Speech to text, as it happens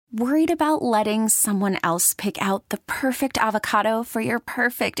Worried about letting someone else pick out the perfect avocado for your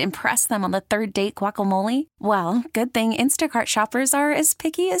perfect impress them on the third date guacamole? Well, good thing Instacart shoppers are as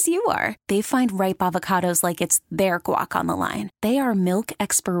picky as you are. They find ripe avocados like it's their guac on the line. They are milk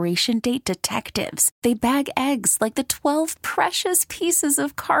expiration date detectives. They bag eggs like the 12 precious pieces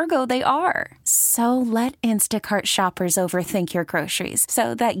of cargo they are. So let Instacart shoppers overthink your groceries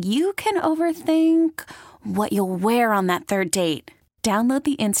so that you can overthink what you'll wear on that third date. Download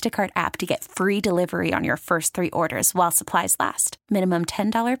the Instacart app to get free delivery on your first 3 orders while supplies last. Minimum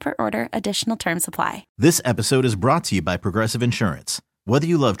 $10 per order. Additional terms apply. This episode is brought to you by Progressive Insurance. Whether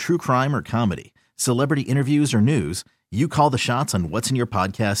you love true crime or comedy, celebrity interviews or news, you call the shots on what's in your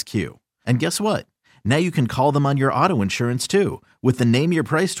podcast queue. And guess what? Now you can call them on your auto insurance too with the Name Your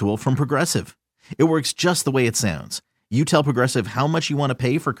Price tool from Progressive. It works just the way it sounds. You tell Progressive how much you want to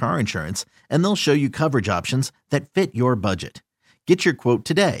pay for car insurance, and they'll show you coverage options that fit your budget. Get your quote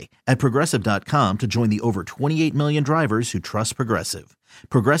today at Progressive.com to join the over 28 million drivers who trust Progressive.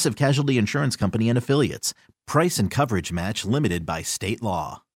 Progressive Casualty Insurance Company and Affiliates. Price and coverage match limited by state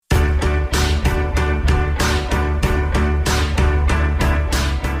law.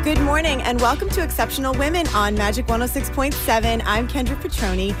 Good morning and welcome to Exceptional Women on Magic 106.7. I'm Kendra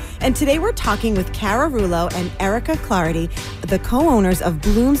Petroni, and today we're talking with Cara Rullo and Erica Clougherty, the co-owners of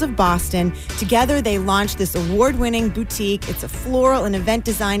Blooms of Boston. Together, they launched this award-winning boutique. It's a floral and event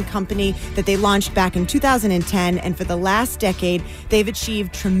design company that they launched back in 2010, and for the last decade, they've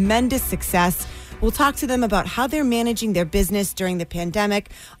achieved tremendous success. We'll talk to them about how they're managing their business during the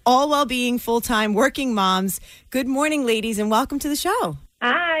pandemic, all while being full-time working moms. Good morning, ladies, and welcome to the show.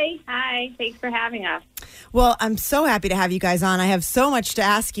 Hi. Thanks for having us. Well, I'm so happy to have you guys on. I have so much to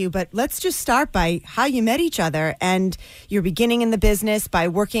ask you, but let's just start by how you met each other and your beginning in the business by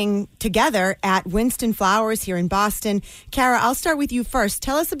working together at Winston Flowers here in Boston. Cara, I'll start with you first.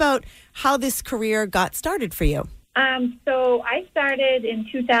 Tell us about how this career got started for you. So I started in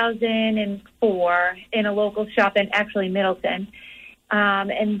 2004 in a local shop in actually Middleton.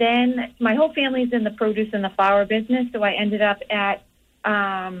 And then my whole family's in the produce and the flower business, so I ended up at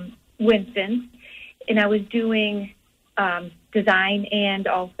Winston, and I was doing design and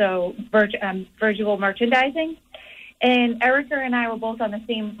also virtual merchandising. And Erica and I were both on the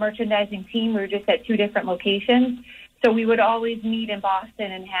same merchandising team. We were just at 2 different locations. So we would always meet in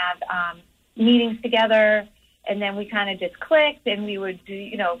Boston and have meetings together. And then we kind of just clicked, and we would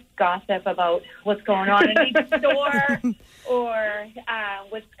do, gossip about what's going on in each store or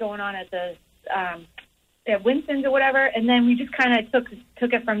what's going on at the at Winston's or whatever, and then we just kind of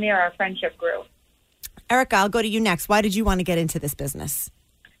took it from there. Our friendship grew. Erica, I'll go to you next. Why did you want to get into this business?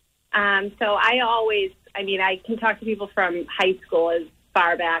 So I can talk to people from high school as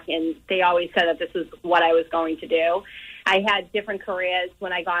far back, and they always said that this is what I was going to do. I had different careers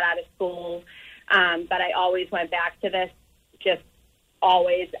when I got out of school, but I always went back to this, just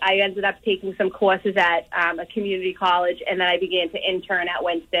always. I ended up taking some courses at a community college, and then I began to intern at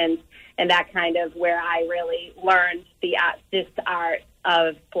Winston's. And that kind of where I really learned this art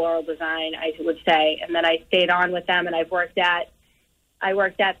of floral design, I would say. And then I stayed on with them, and I worked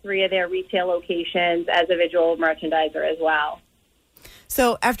at 3 of their retail locations as a visual merchandiser as well.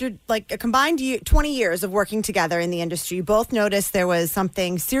 So after a combined 20 years of working together in the industry, you both noticed there was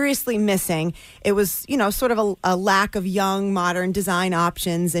something seriously missing. It was, sort of a lack of young, modern design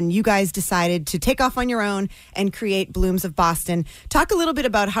options, and you guys decided to take off on your own and create Blooms of Boston. Talk a little bit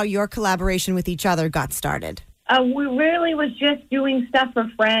about how your collaboration with each other got started. We really was just doing stuff for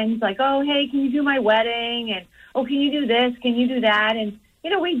friends, like, oh, hey, can you do my wedding? And, oh, can you do this? Can you do that? And,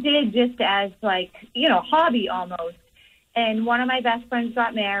 we did just as, hobby almost. And one of my best friends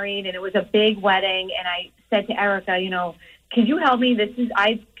got married, and it was a big wedding. And I said to Erica, can you help me?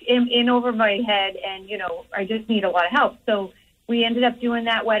 I am in over my head, and, I just need a lot of help. So we ended up doing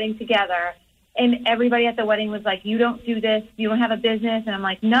that wedding together. And everybody at the wedding was like, you don't do this. You don't have a business. And I'm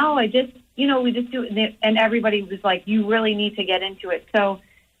like, no, we just do it. And everybody was like, you really need to get into it. So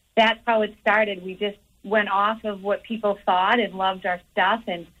that's how it started. We just went off of what people thought and loved our stuff.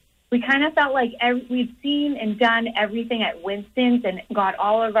 And we kind of felt like we'd seen and done everything at Winston's and got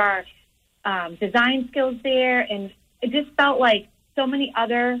all of our design skills there. And it just felt like so many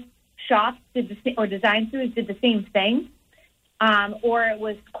other shops or design studios did the same thing. Or it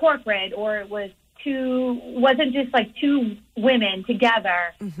was corporate, or it wasn't just like 2 women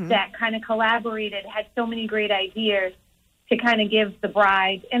together that kind of collaborated, had so many great ideas to kind of give the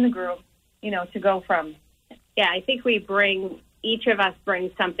bride and the groom, to go from. Yeah, I think each of us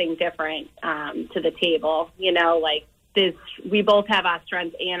brings something different to the table. We both have our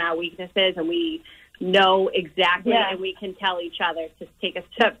strengths and our weaknesses, and we know exactly, and we can tell each other to take a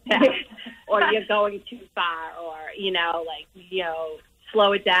step back, or you're going too far, or,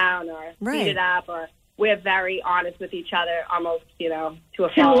 slow it down, or speed it up, or we're very honest with each other, almost, to a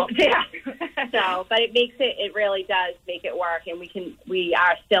fault. Yeah. So, but it really does make it work, and we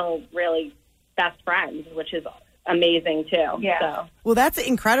are still really best friends, which is amazing too. Yeah. So. Well, that's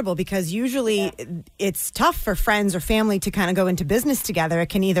incredible, because usually it's tough for friends or family to kind of go into business together. It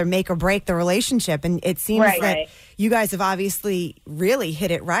can either make or break the relationship. And it seems that you guys have obviously really hit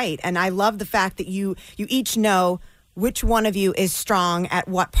it right. And I love the fact that you each know which one of you is strong at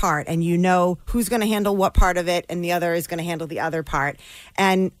what part, and you know who's going to handle what part of it, and the other is going to handle the other part.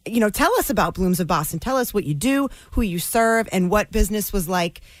 And, tell us about Blooms of Boston. Tell us what you do, who you serve, and what business was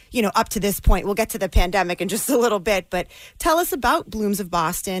like, up to this point. We'll get to the pandemic in just a little bit, but tell us about Blooms of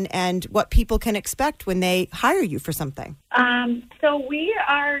Boston and what people can expect when they hire you for something. So we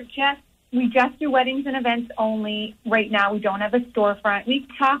just do weddings and events only. Right now, we don't have a storefront. We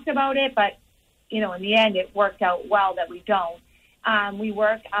talked about it, but in the end, it worked out well that we don't. We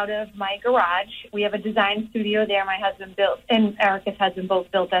work out of my garage. We have a design studio there. My husband built, and Erica's husband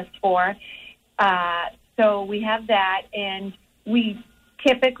both built us for. So we have that, and we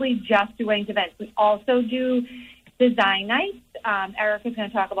typically just do weddings events. We also do design nights. Erica's going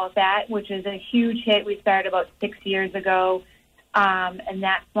to talk about that, which is a huge hit. We started about 6 years ago, and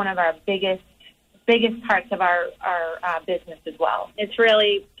that's one of our biggest parts of our business as well. It's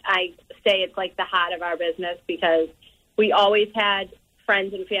really, I say it's like the heart of our business, because we always had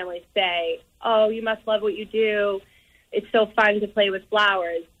friends and family say, oh, you must love what you do. It's so fun to play with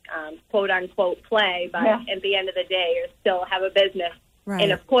flowers, quote unquote play, but at the end of the day, you still have a business. Right.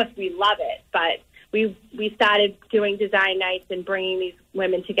 And of course we love it, but we started doing design nights and bringing these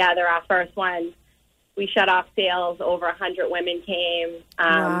women together. Our first one, we shut off sales. Over 100 women came.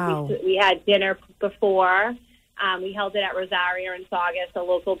 Wow. We had dinner before. We held it at Rosario in Saugus, a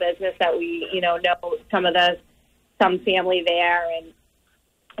local business that we, know some family there.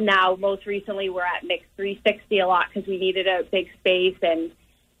 And now, most recently, we're at Mix 360 a lot because we needed a big space and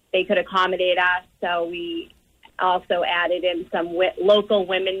they could accommodate us. So we also added in some local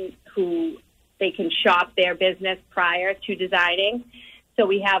women who they can shop their business prior to designing. So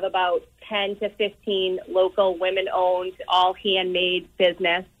we have about 10 to 15 local women-owned, all handmade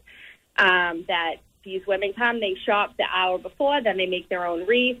business that these women come, they shop the hour before, then they make their own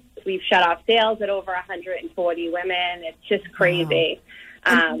wreaths. We've shut off sales at over 140 women. It's just crazy.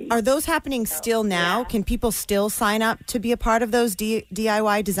 Wow. Are those happening still now? Yeah. Can people still sign up to be a part of those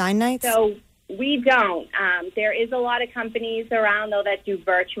DIY design nights? So we don't. There is a lot of companies around, though, that do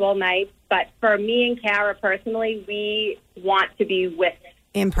virtual nights. But for me and Kara personally, we want to be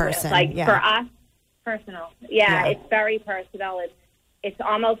in person. For us, personal. Yeah, it's very personal. It's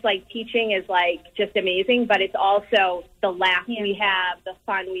almost like teaching is like just amazing, but it's also the laughs we have, the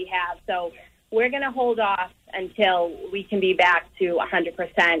fun we have. So we're going to hold off until we can be back to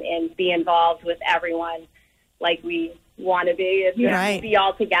 100% and be involved with everyone like we want to be. Be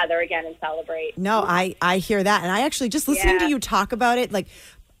all together again and celebrate. No, I hear that. And I actually just listening to you talk about it, like,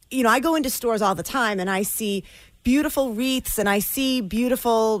 I go into stores all the time and I see beautiful wreaths and I see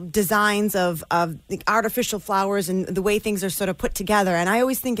beautiful designs of the artificial flowers and the way things are sort of put together. And I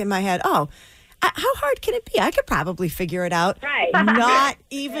always think in my head, how hard can it be? I could probably figure it out. Right. Not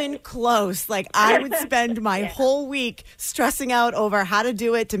even close. Like, I would spend my whole week stressing out over how to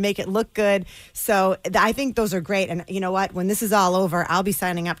do it to make it look good. So I think those are great. And you know what? When this is all over, I'll be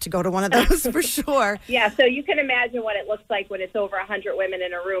signing up to go to one of those for sure. Yeah, so you can imagine what it looks like when it's over 100 women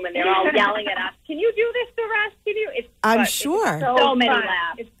in a room and they're all yelling at us, can you do this for us? Can you? I'm sure. It's so many fun.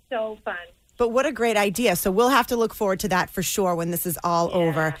 laughs. It's so fun. But what a great idea. So we'll have to look forward to that for sure when this is all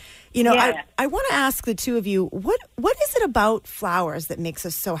over. I want to ask the two of you, what is it about flowers that makes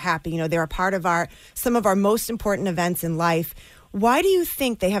us so happy? They're a part of some of our most important events in life. Why do you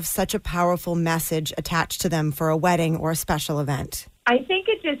think they have such a powerful message attached to them for a wedding or a special event? I think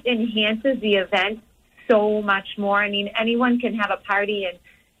it just enhances the event so much more. I mean, anyone can have a party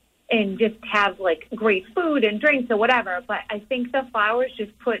and just have like great food and drinks or whatever. But I think the flowers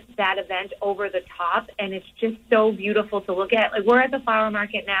just put that event over the top, and it's just so beautiful to look at. Like, we're at the flower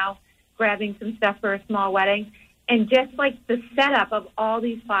market now grabbing some stuff for a small wedding, and just like the setup of all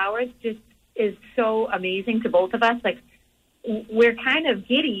these flowers just is so amazing to both of us. Like, we're kind of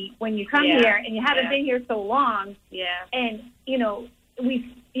giddy when you come here and you haven't been here so long. Yeah. And,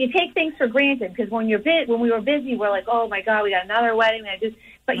 you take things for granted, because when we were busy, we're like, oh my God, we got another wedding.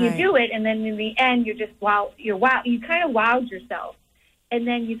 But you do it, and then in the end, you're just you kind of wowed yourself. And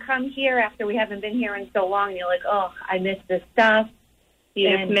then you come here after we haven't been here in so long, and you're like, oh, I miss this stuff.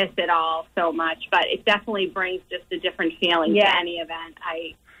 You just miss it all so much. But it definitely brings just a different feeling to any event.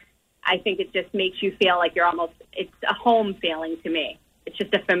 I think it just makes you feel like it's a home feeling to me. It's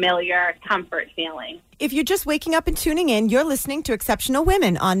just a familiar comfort feeling. If you're just waking up and tuning in, you're listening to Exceptional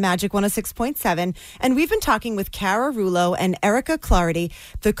Women on Magic 106.7. And we've been talking with Cara Rullo and Erica Clougherty,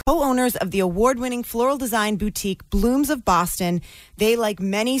 the co-owners of the award-winning floral design boutique Blooms of Boston. They, like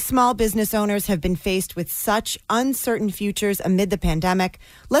many small business owners, have been faced with such uncertain futures amid the pandemic.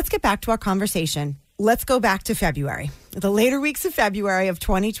 Let's get back to our conversation. Let's go back to February, the later weeks of February of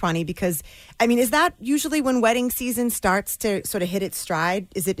 2020, because, I mean, is that usually when wedding season starts to sort of hit its stride?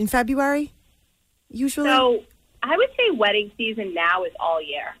 Is it in February, usually? So I would say wedding season now is all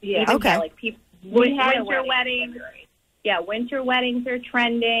year. Yeah. Even Okay. Like winter weddings. Yeah, winter weddings are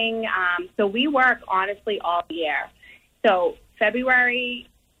trending. So we work, honestly, all year. So February,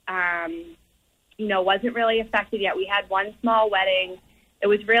 wasn't really affected yet. We had one small wedding. It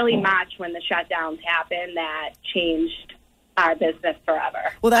was really March when the shutdowns happened that changed our business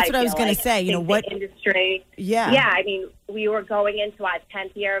forever. Well, that's what I was going to say. The industry. Yeah. Yeah, I mean, we were going into our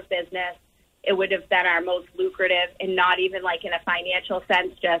 10th year of business. It would have been our most lucrative, and not even like in a financial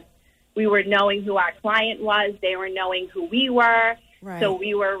sense, just we were knowing who our client was. They were knowing who we were. Right. So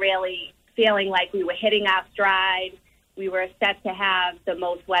we were really feeling like we were hitting our stride. We were set to have the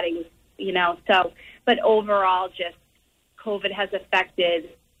most weddings, So, but overall, just COVID has affected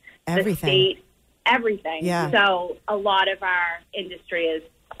everything. The state, everything. Yeah. So a lot of our industry is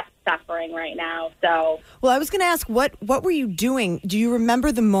suffering right now. So, well, I was going to ask, what were you doing? Do you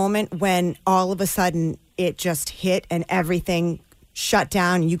remember the moment when all of a sudden it just hit and everything shut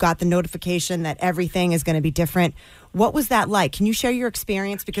down and you got the notification that everything is going to be different? What was that like? Can you share your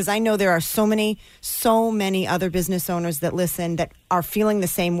experience? Because I know there are so many other business owners that listen that are feeling the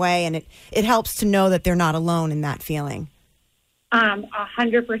same way, and it helps to know that they're not alone in that feeling.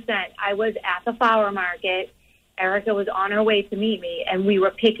 100%. I was at the flower market. Erica was on her way to meet me, and we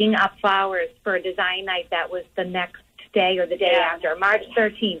were picking up flowers for a design night that was the next day or the day after, March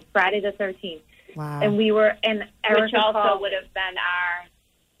 13th, Friday the 13th. Wow. And we were, and Erica which also called, would have been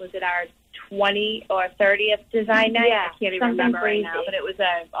our 20th or 30th design night? Yeah, I can't even remember crazy. right now, but it was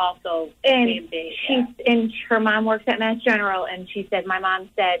also and same date. And her mom works at Mass General, and she said, my mom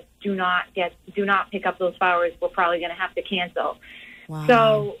said, do not pick up those flowers. We're probably going to have to cancel. Wow.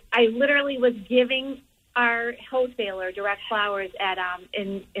 So I literally was giving our wholesaler Direct Flowers at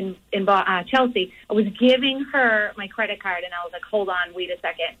in Chelsea. I was giving her my credit card, and I was like, hold on, wait a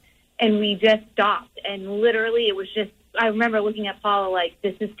second. And we just stopped. And literally it was just, I remember looking at Paula like,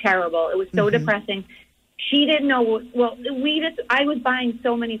 this is terrible. It was so depressing. She didn't know. Well, I was buying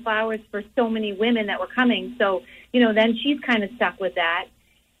so many flowers for so many women that were coming. So, then she's kind of stuck with that.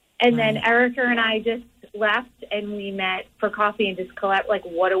 And then Erica and I just left, and we met for coffee and just collect, like,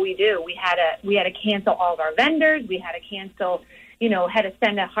 what do? We had to cancel all of our vendors. We had to cancel, had to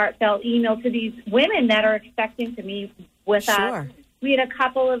send a heartfelt email to these women that are expecting to meet with us. We had a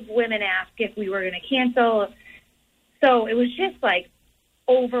couple of women ask if we were going to cancel. So it was just like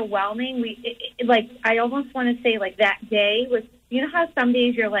overwhelming. I almost want to say like that day was, how some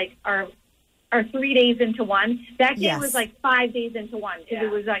days you're like are 3 days into one. That day was like 5 days into one, because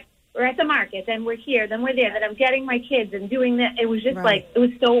it was like we're at the market, then we're here, then we're there, then I'm getting my kids and doing that. It was just like it was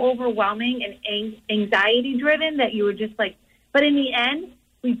so overwhelming and anxiety driven that you were just like. But in the end,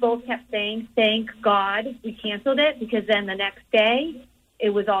 we both kept saying, thank God we canceled it, because then the next day it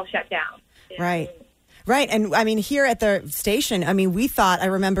was all shut down. Right. And I mean, here at the station, I mean, we thought, I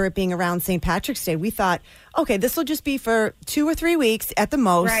remember it being around St. Patrick's Day, we thought, okay, this will just be for 2 or 3 weeks at the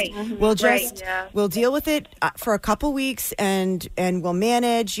most. Right. Mm-hmm. We'll deal with it for a couple weeks and we'll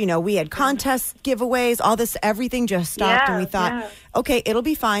manage. We had contests, giveaways, all this, everything just stopped. And we thought, okay, it'll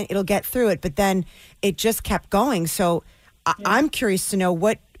be fine. It'll get through it. But then it just kept going. So I'm curious to know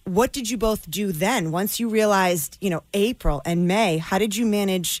what did you both do then? Once you realized, April and May, how did you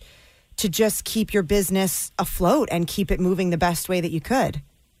manage to just keep your business afloat and keep it moving the best way that you could?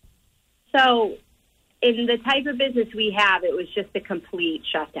 So in the type of business we have, it was just a complete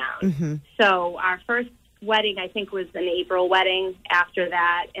shutdown. Mm-hmm. So our first wedding, I think, was an April wedding after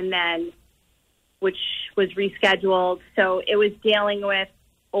that, and then which was rescheduled. So it was dealing with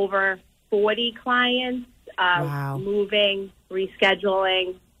over 40 clients, moving,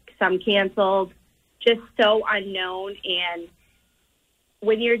 rescheduling, some canceled, just so unknown. And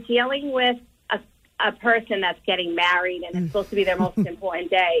when you're dealing with a person that's getting married and it's supposed to be their most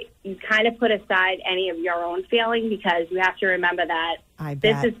important day, you kind of put aside any of your own feeling, because you have to remember that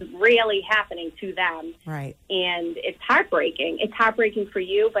this is really happening to them. Right. And it's heartbreaking. It's heartbreaking for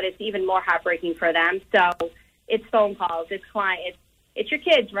you, but it's even more heartbreaking for them. So it's phone calls, it's clients, it's your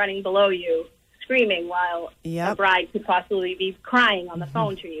kids running below you, screaming while a bride could possibly be crying on the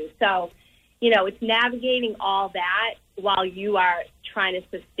phone to you. So, it's navigating all that while you are trying to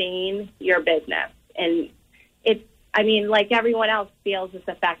sustain your business. And like everyone else feels this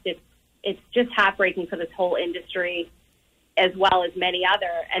effect. It's just heartbreaking for this whole industry, as well as many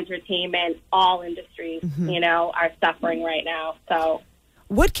other entertainment, all industries, are suffering right now. So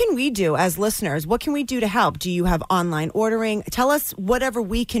what can we do as listeners? What can we do to help? Do you have online ordering? Tell us whatever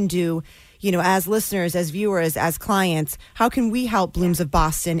we can do, as listeners, as viewers, as clients. How can we help Blooms of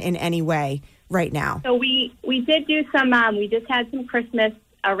Boston in any way right now? So we did do some, we just had some Christmas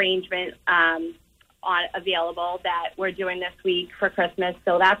arrangement available that we're doing this week for Christmas.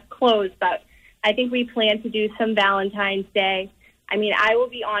 So that's closed, but I think we plan to do some Valentine's Day. I will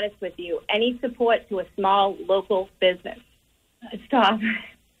be honest with you. Any support to a small local business, it's tough.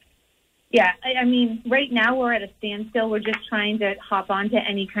 Yeah, right now we're at a standstill. We're just trying to hop onto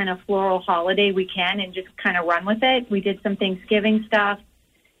any kind of floral holiday we can and just kind of run with it. We did some Thanksgiving stuff,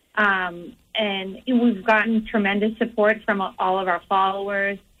 and we've gotten tremendous support from all of our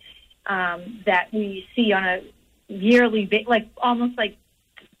followers that we see on a yearly, almost like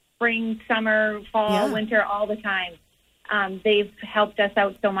spring, summer, fall, winter, all the time. They've helped us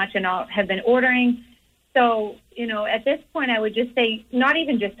out so much and all have been ordering. So, at this point, I would just say not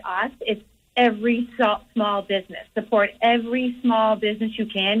even just us, it's every small business. Support every small business you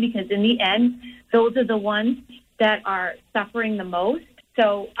can, because in the end, those are the ones that are suffering the most.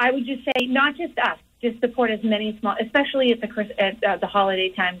 So I would just say not just us, just support as many small, especially at the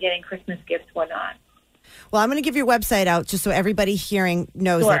holiday time, getting Christmas gifts, whatnot. Well, I'm going to give your website out just so everybody hearing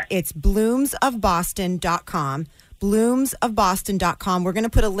knows it. It's bloomsofboston.com. bloomsofboston.com. We're going to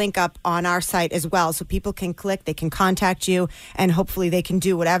put a link up on our site as well so people can click, they can contact you, and hopefully they can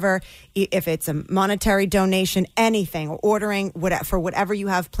do whatever, if it's a monetary donation, anything, or ordering for whatever you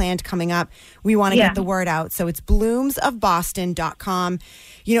have planned coming up. We want to get the word out. So it's bloomsofboston.com.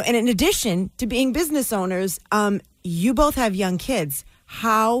 And in addition to being business owners, you both have young kids.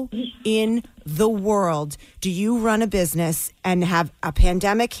 How in the world do you run a business and have a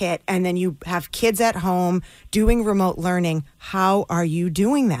pandemic hit and then you have kids at home doing remote learning? How are you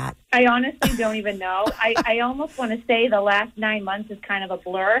doing that? I honestly don't even know. I almost want to say the last 9 months is kind of a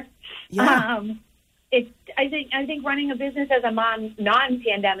blur. Yeah. I think running a business as a mom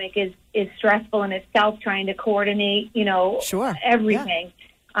non-pandemic is stressful in itself, trying to coordinate, everything.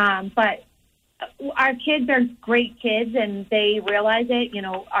 Yeah. But our kids are great kids, and they realize it.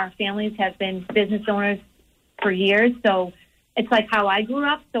 Our families have been business owners for years, so it's like how I grew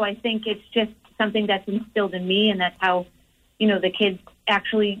up. So I think it's just something that's instilled in me, and that's how, the kids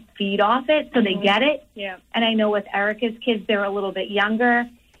actually feed off it, so they get it. Yeah. And I know with Erica's kids, they're a little bit younger.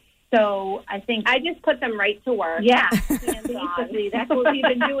 So I think I just put them right to work. Yeah, basically that's what we've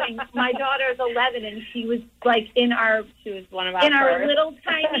been doing. My daughter's 11, and she was she was one of our our little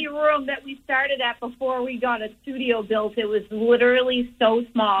tiny room that we started at before we got a studio built. It was literally so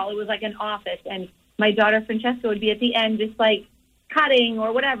small. It was like an office, and my daughter Francesca would be at the end just like cutting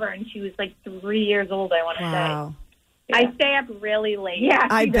or whatever, and she was like 3 years old, I want to say. Yeah. I stay up really late. Yeah,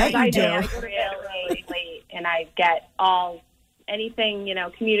 I bet you do. Really late, and I get anything,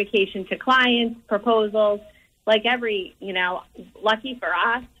 communication to clients, proposals, like lucky for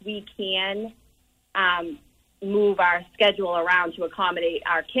us, we can move our schedule around to accommodate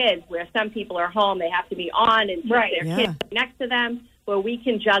our kids, where some people are home, they have to be on and their kids next to them, where we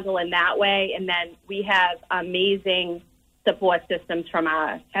can juggle in that way. And then we have amazing support systems from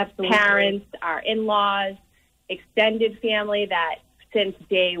our parents, our in-laws, extended family that since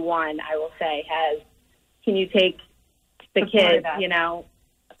day one, I will say, can you take the kids,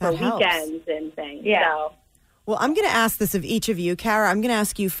 for weekends and things. Yeah. So. Well, I'm going to ask this of each of you. Kara, I'm going to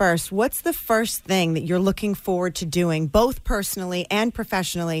ask you first. What's the first thing that you're looking forward to doing, both personally and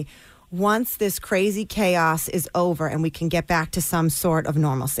professionally, once this crazy chaos is over and we can get back to some sort of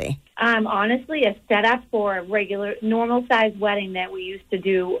normalcy? Honestly, a setup for a regular, normal-sized wedding that we used to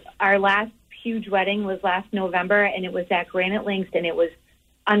do. Our last huge wedding was last November, and it was at Granite Links, and it was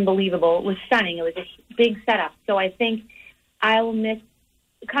unbelievable. It was stunning. It was a big setup. So I think I'll miss,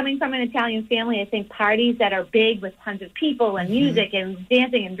 coming from an Italian family, I think parties that are big with tons of people and music and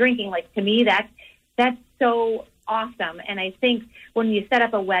dancing and drinking, like, to me, that's so awesome. And I think when you set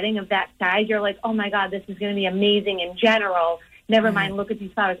up a wedding of that size, you're like, oh my God, this is going to be amazing in general. Never mind, look at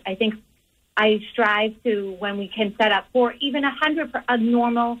these flowers. I think I strive to, when we can set up for even a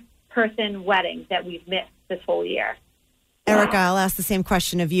normal person wedding that we've missed this whole year. Erica, I'll ask the same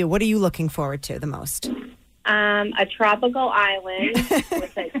question of you. What are you looking forward to the most? A tropical island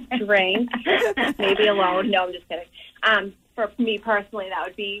with a drink, maybe alone. No, I'm just kidding. for me personally, that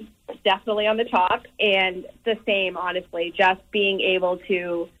would be definitely on the top. And the same, honestly, just being able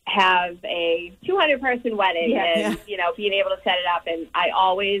to have a 200-person wedding and, being able to set it up. And I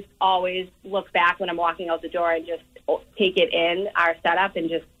always look back when I'm walking out the door and just take it in, our setup, and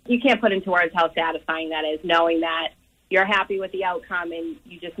just, you can't put into words how satisfying that is, knowing that you're happy with the outcome and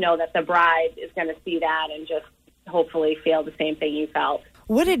you just know that the bride is going to see that and just hopefully feel the same thing you felt.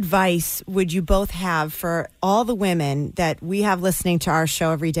 What advice would you both have for all the women that we have listening to our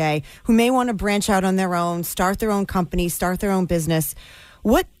show every day who may want to branch out on their own, start their own company, start their own business?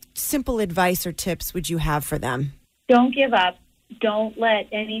 What simple advice or tips would you have for them? Don't give up. Don't let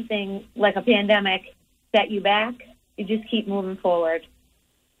anything like a pandemic set you back. You just keep moving forward.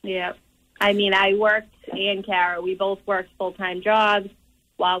 Yeah. I mean, I worked, and Kara, we both worked full-time jobs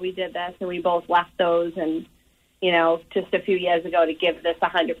while we did this, and we both left those and, just a few years ago to give this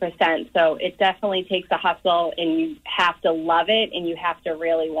 100%. So it definitely takes a hustle, and you have to love it, and you have to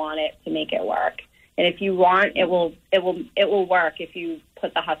really want it to make it work. And if you want, it will work if you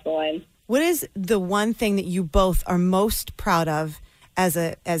put the hustle in. What is the one thing that you both are most proud of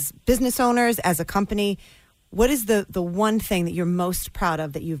as business owners, as a company? What is the one thing that you're most proud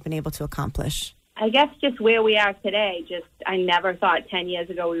of that you've been able to accomplish? I guess just where we are today. I never thought 10 years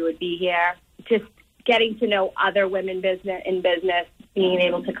ago we would be here. Just getting to know other women in business, being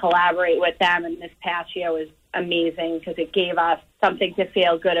able to collaborate with them. And this past year was amazing because it gave us something to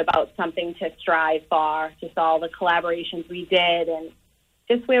feel good about, something to strive for, just all the collaborations we did and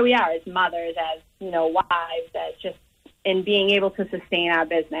just where we are as mothers, as, wives, and being able to sustain our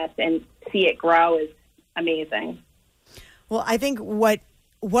business and see it grow is amazing. Well, I think what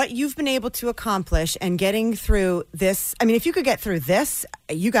you've been able to accomplish and getting through this, I mean, if you could get through this,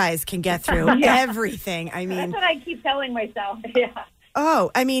 you guys can get through everything. I mean, that's what I keep telling myself. Yeah.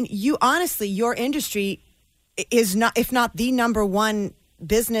 Oh, I mean, your industry is not, if not the number one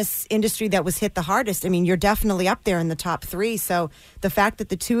business industry that was hit the hardest. I mean, you're definitely up there in the top 3. So the fact that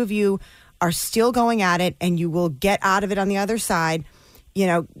the two of you are still going at it and you will get out of it on the other side,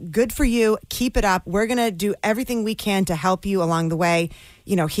 good for you. Keep it up. We're going to do everything we can to help you along the way,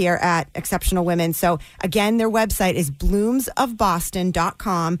 here at Exceptional Women. So again, their website is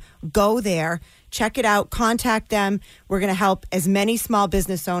bloomsofboston.com. Go there. Check it out. Contact them. We're going to help as many small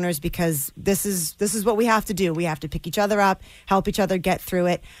business owners because this is what we have to do. We have to pick each other up, help each other get through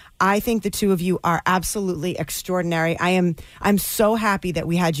it. I think the two of you are absolutely extraordinary. I'm so happy that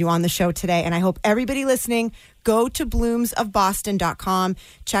we had you on the show today, and I hope everybody listening, go to bloomsofboston.com.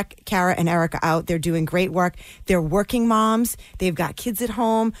 Check Kara and Erica out. They're doing great work. They're working moms. They've got kids at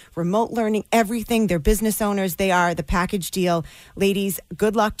home, remote learning, everything. They're business owners. They are the package deal. Ladies,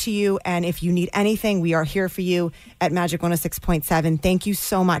 good luck to you. And if you need anything, we are here for you at Magic 106.7. Thank you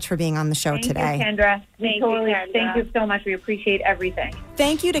so much for being on the show today. Thank you, Kendra. Thank you so much. We appreciate everything.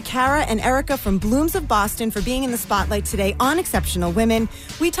 Thank you to Kara and Erica from Blooms of Boston for being in the spotlight today on Exceptional Women.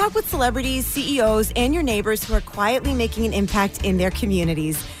 We talk with celebrities, CEOs, and your neighbors who are quietly making an impact in their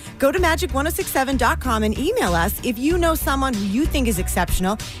communities. Go to magic1067.com and email us if you know someone who you think is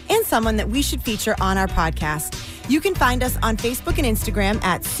exceptional and someone that we should feature on our podcast. You can find us on Facebook and Instagram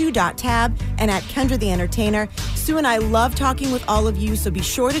at sue.tab and at Kendra the Entertainer. Sue and I love talking with all of you, so be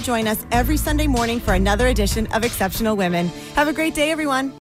sure to join us every Sunday morning for another edition of Exceptional Women. Have a great day, everyone.